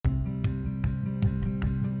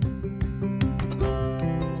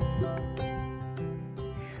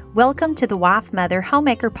Welcome to the Wife Mother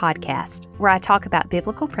Homemaker podcast, where I talk about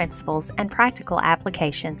biblical principles and practical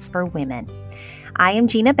applications for women. I am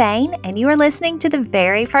Gina Bain, and you are listening to the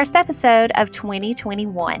very first episode of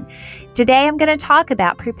 2021. Today I'm going to talk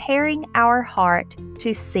about preparing our heart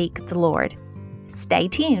to seek the Lord. Stay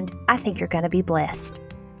tuned. I think you're going to be blessed.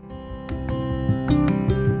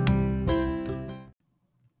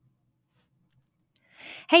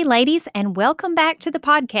 Hey, ladies, and welcome back to the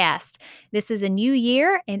podcast. This is a new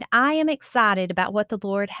year, and I am excited about what the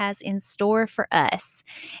Lord has in store for us.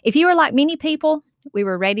 If you are like many people, we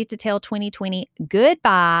were ready to tell 2020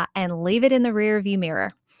 goodbye and leave it in the rearview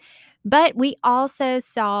mirror. But we also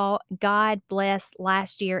saw God bless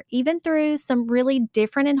last year, even through some really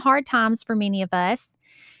different and hard times for many of us.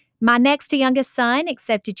 My next to youngest son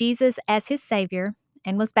accepted Jesus as his Savior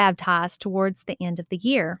and was baptized towards the end of the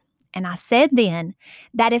year. And I said then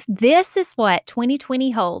that if this is what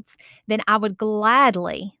 2020 holds, then I would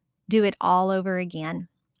gladly do it all over again.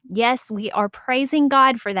 Yes, we are praising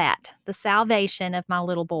God for that, the salvation of my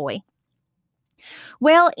little boy.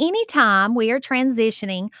 Well, anytime we are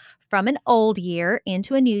transitioning from an old year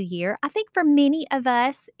into a new year, I think for many of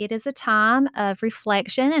us, it is a time of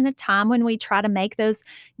reflection and a time when we try to make those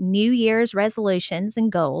New Year's resolutions and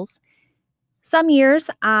goals. Some years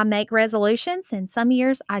I make resolutions, and some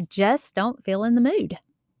years I just don't feel in the mood.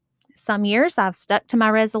 Some years I've stuck to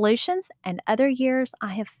my resolutions, and other years I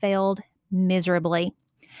have failed miserably.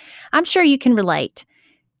 I'm sure you can relate.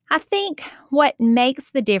 I think what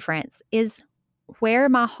makes the difference is where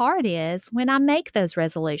my heart is when I make those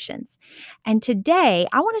resolutions. And today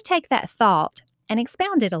I want to take that thought and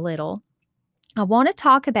expound it a little. I want to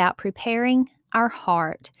talk about preparing our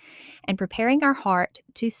heart and preparing our heart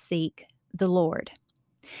to seek the Lord.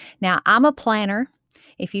 Now, I'm a planner.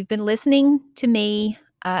 If you've been listening to me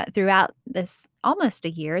throughout this almost a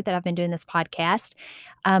year that I've been doing this podcast,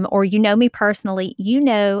 or you know me personally, you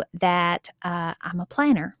know that I'm a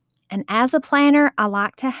planner. And as a planner, I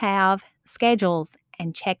like to have schedules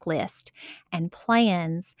and checklists and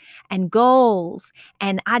plans and goals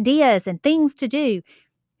and ideas and things to do.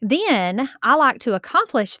 Then I like to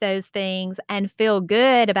accomplish those things and feel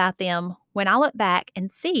good about them when I look back and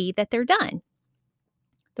see that they're done.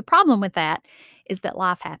 The problem with that is that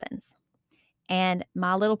life happens and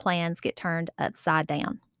my little plans get turned upside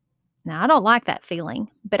down. Now, I don't like that feeling,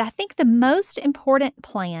 but I think the most important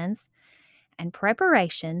plans and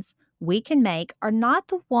preparations we can make are not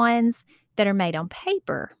the ones that are made on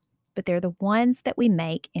paper, but they're the ones that we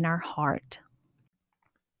make in our heart.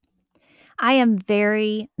 I am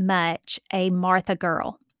very much a Martha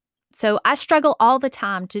girl. So I struggle all the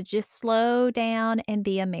time to just slow down and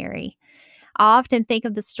be a Mary. I often think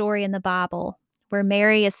of the story in the Bible where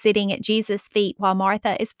Mary is sitting at Jesus' feet while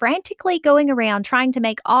Martha is frantically going around trying to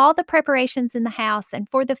make all the preparations in the house and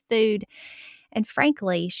for the food. And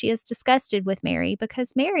frankly, she is disgusted with Mary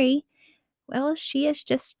because Mary, well, she is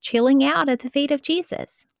just chilling out at the feet of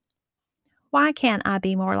Jesus. Why can't I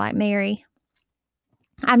be more like Mary?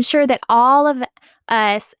 I'm sure that all of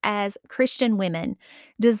us as Christian women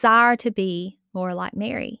desire to be more like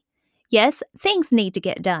Mary. Yes, things need to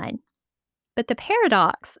get done. But the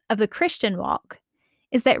paradox of the Christian walk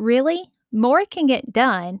is that really more can get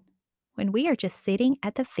done when we are just sitting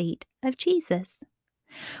at the feet of Jesus.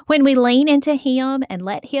 When we lean into Him and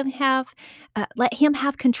let Him have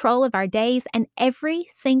control of our days and every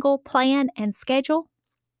single plan and schedule,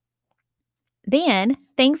 then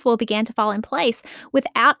things will begin to fall in place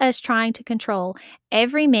without us trying to control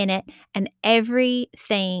every minute and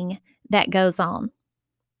everything that goes on.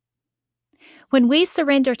 When we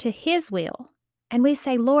surrender to His will and we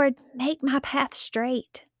say, Lord, make my path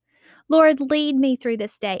straight. Lord, lead me through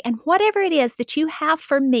this day. And whatever it is that you have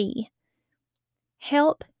for me,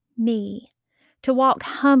 help me to walk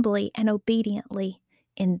humbly and obediently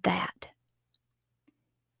in that.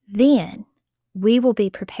 Then we will be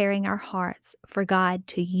preparing our hearts for God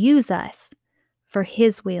to use us for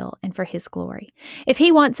His will and for His glory. If He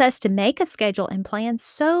wants us to make a schedule and plan,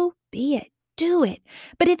 so be it. Do it.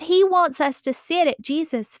 But if He wants us to sit at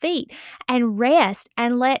Jesus' feet and rest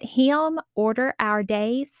and let Him order our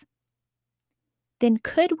days, then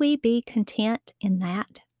could we be content in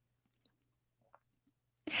that?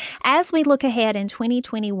 As we look ahead in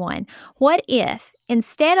 2021, what if,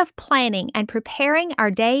 instead of planning and preparing our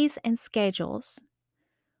days and schedules,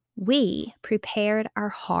 we prepared our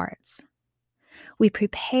hearts? We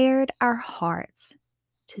prepared our hearts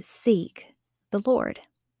to seek the Lord.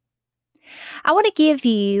 I want to give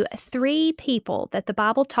you 3 people that the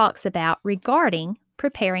Bible talks about regarding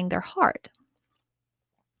preparing their heart.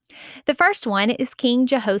 The first one is King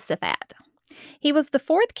Jehoshaphat. He was the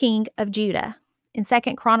 4th king of Judah, In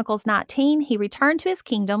 2 Chronicles 19, he returned to his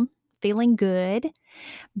kingdom feeling good,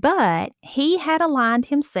 but he had aligned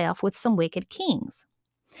himself with some wicked kings.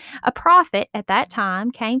 A prophet at that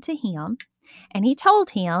time came to him, and he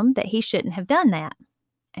told him that he shouldn't have done that.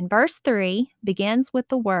 And verse 3 begins with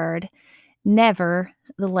the word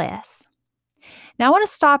nevertheless. Now, I want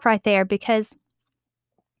to stop right there because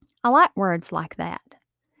I like words like that.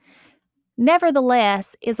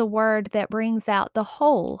 Nevertheless is a word that brings out the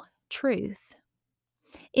whole truth.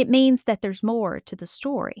 It means that there's more to the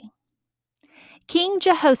story. King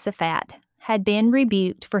Jehoshaphat had been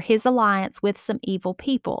rebuked for his alliance with some evil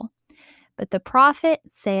people, but the prophet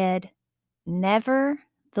said,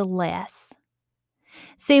 nevertheless.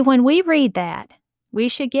 See, when we read that, we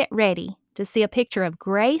should get ready to see a picture of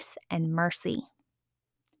grace and mercy.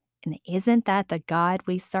 And isn't that the God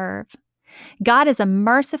we serve? God is a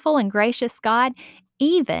merciful and gracious God,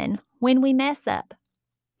 even when we mess up.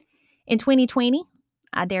 In 2020,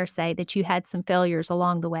 I dare say that you had some failures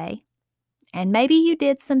along the way. And maybe you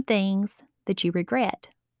did some things that you regret,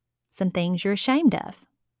 some things you're ashamed of.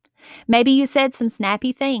 Maybe you said some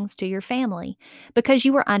snappy things to your family because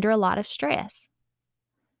you were under a lot of stress.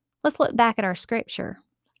 Let's look back at our scripture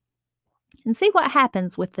and see what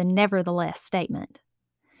happens with the nevertheless statement.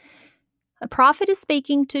 The prophet is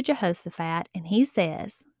speaking to Jehoshaphat, and he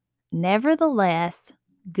says, nevertheless,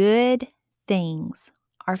 good things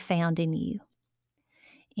are found in you.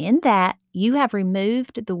 In that you have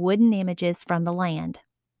removed the wooden images from the land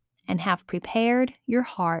and have prepared your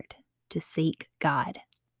heart to seek God.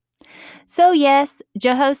 So yes,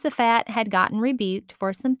 Jehoshaphat had gotten rebuked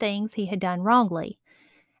for some things he had done wrongly,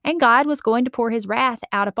 and God was going to pour his wrath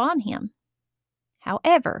out upon him.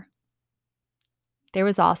 However, there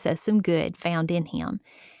was also some good found in him.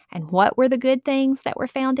 And what were the good things that were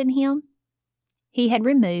found in him? He had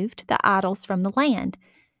removed the idols from the land.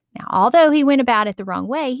 Now, although he went about it the wrong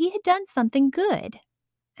way, he had done something good.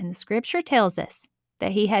 And the scripture tells us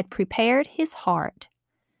that he had prepared his heart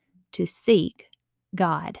to seek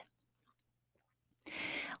God.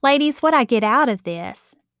 Ladies, what I get out of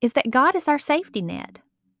this is that God is our safety net.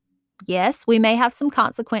 Yes, we may have some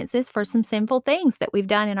consequences for some sinful things that we've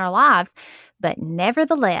done in our lives, but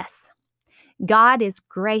nevertheless, God is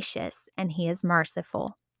gracious and He is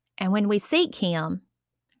merciful. And when we seek Him,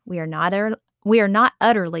 we are not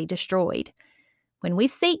utterly destroyed. When we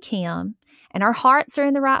seek Him and our hearts are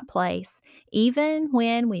in the right place, even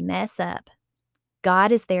when we mess up,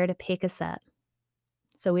 God is there to pick us up.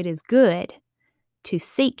 So it is good to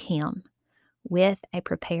seek Him with a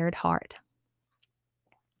prepared heart.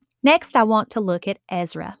 Next, I want to look at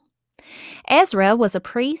Ezra. Ezra was a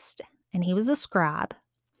priest and he was a scribe,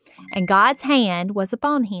 and God's hand was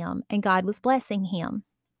upon him, and God was blessing him.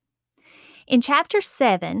 In chapter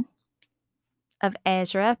 7 of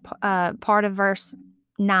Ezra, part of verse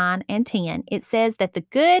 9 and 10, it says that the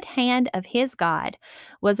good hand of his God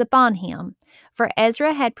was upon him, for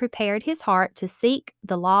Ezra had prepared his heart to seek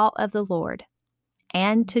the law of the Lord,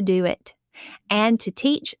 and to do it, and to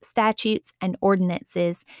teach statutes and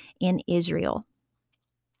ordinances in Israel.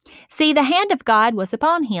 See, the hand of God was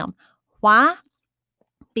upon him. Why?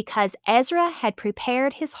 Because Ezra had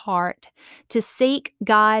prepared his heart to seek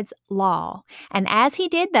God's law. And as he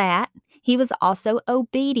did that, he was also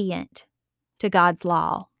obedient to God's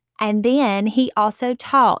law. And then he also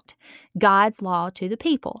taught God's law to the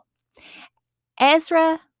people.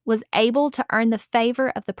 Ezra was able to earn the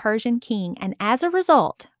favor of the Persian king, and as a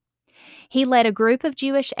result, he led a group of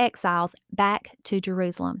Jewish exiles back to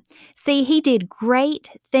Jerusalem. See, he did great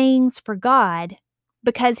things for God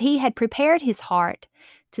because he had prepared his heart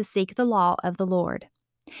to seek the law of the Lord.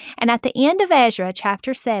 And at the end of Ezra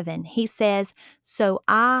chapter 7, he says, "So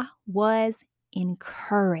I was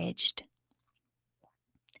encouraged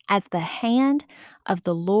as the hand of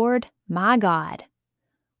the Lord my God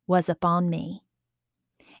was upon me."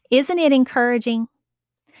 Isn't it encouraging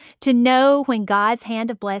to know when God's hand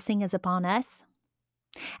of blessing is upon us?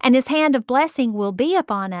 And His hand of blessing will be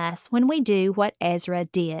upon us when we do what Ezra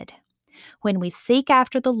did, when we seek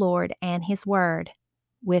after the Lord and His Word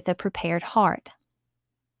with a prepared heart.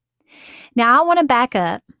 Now, I want to back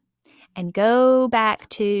up and go back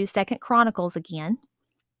to 2 Chronicles again,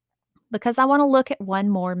 because I want to look at one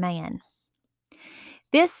more man.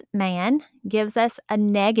 This man gives us a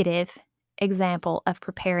negative example of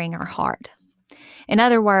preparing our heart. In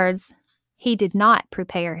other words, he did not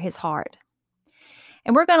prepare his heart.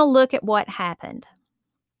 And we're going to look at what happened.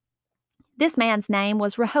 This man's name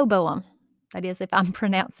was Rehoboam. That is, if I'm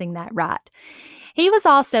pronouncing that right. He was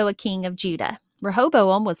also a king of Judah.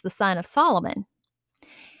 Rehoboam was the son of Solomon.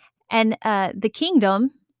 And the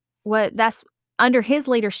kingdom, Under his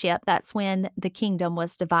leadership, that's when the kingdom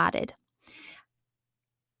was divided.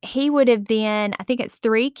 He would have been, I think it's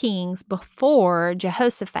 3 kings before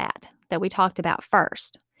Jehoshaphat that we talked about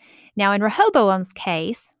first. Now, in Rehoboam's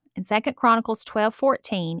case, in 2 Chronicles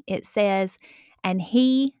 12:14, it says, "And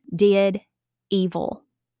he did evil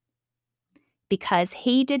because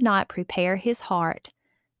he did not prepare his heart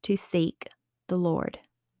to seek the Lord."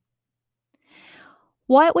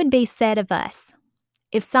 What would be said of us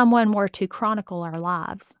if someone were to chronicle our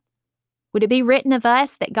lives? Would it be written of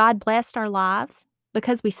us that God blessed our lives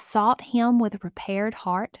because we sought him with a prepared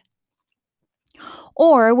heart?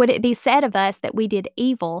 Or would it be said of us that we did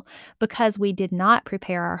evil because we did not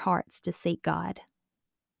prepare our hearts to seek God?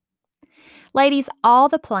 Ladies, all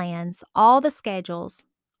the plans, all the schedules,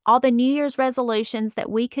 all the New Year's resolutions that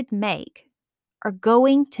we could make are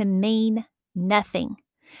going to mean nothing,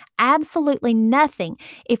 absolutely nothing,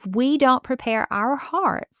 if we don't prepare our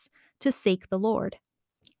hearts to seek the Lord.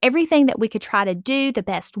 Everything that we could try to do, the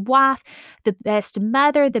best wife, the best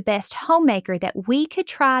mother, the best homemaker that we could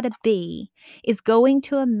try to be, is going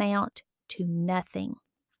to amount to nothing.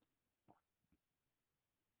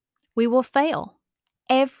 We will fail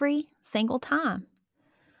every single time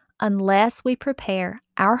unless we prepare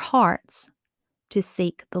our hearts to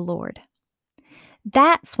seek the Lord.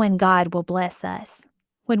 That's when God will bless us,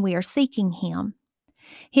 when we are seeking him.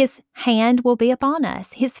 His hand will be upon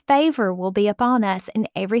us. His favor will be upon us in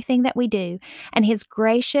everything that we do. And his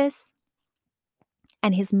gracious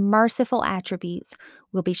and his merciful attributes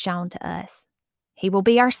will be shown to us. He will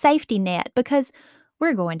be our safety net because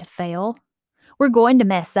we're going to fail. We're going to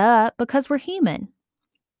mess up because we're human.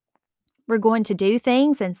 We're going to do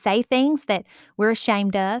things and say things that we're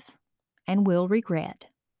ashamed of and will regret.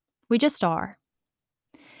 We just are.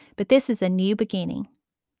 But this is a new beginning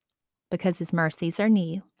because his mercies are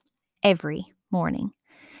new every morning.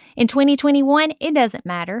 In 2021, it doesn't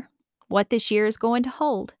matter what this year is going to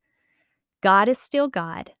hold. God is still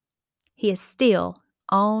God. He is still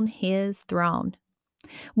on his throne.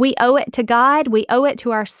 We owe it to God, we owe it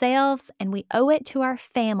to ourselves, and we owe it to our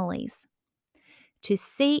families to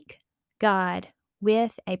seek God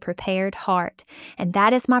with a prepared heart. And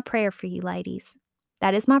that is my prayer for you, ladies.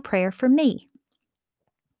 That is my prayer for me,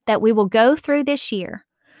 that we will go through this year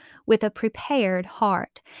with a prepared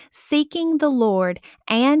heart, seeking the Lord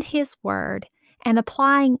and his word and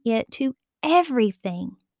applying it to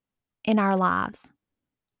everything in our lives.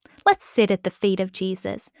 Let's sit at the feet of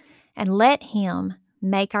Jesus and let him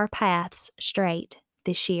make our paths straight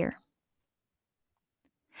this year.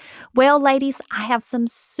 Well, ladies, I have some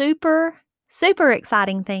super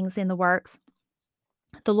exciting things in the works.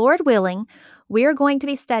 The Lord willing, we are going to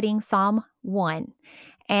be studying Psalm 1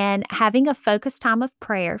 and having a focused time of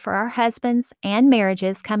prayer for our husbands and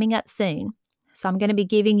marriages coming up soon. So I'm going to be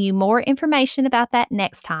giving you more information about that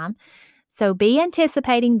next time. So be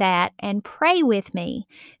anticipating that and pray with me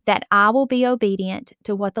that I will be obedient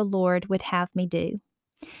to what the Lord would have me do.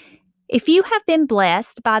 If you have been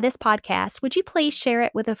blessed by this podcast, would you please share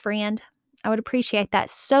it with a friend? I would appreciate that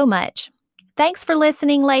so much. Thanks for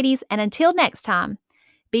listening, ladies, and until next time,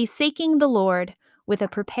 be seeking the Lord with a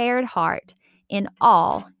prepared heart in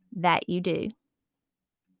all that you do.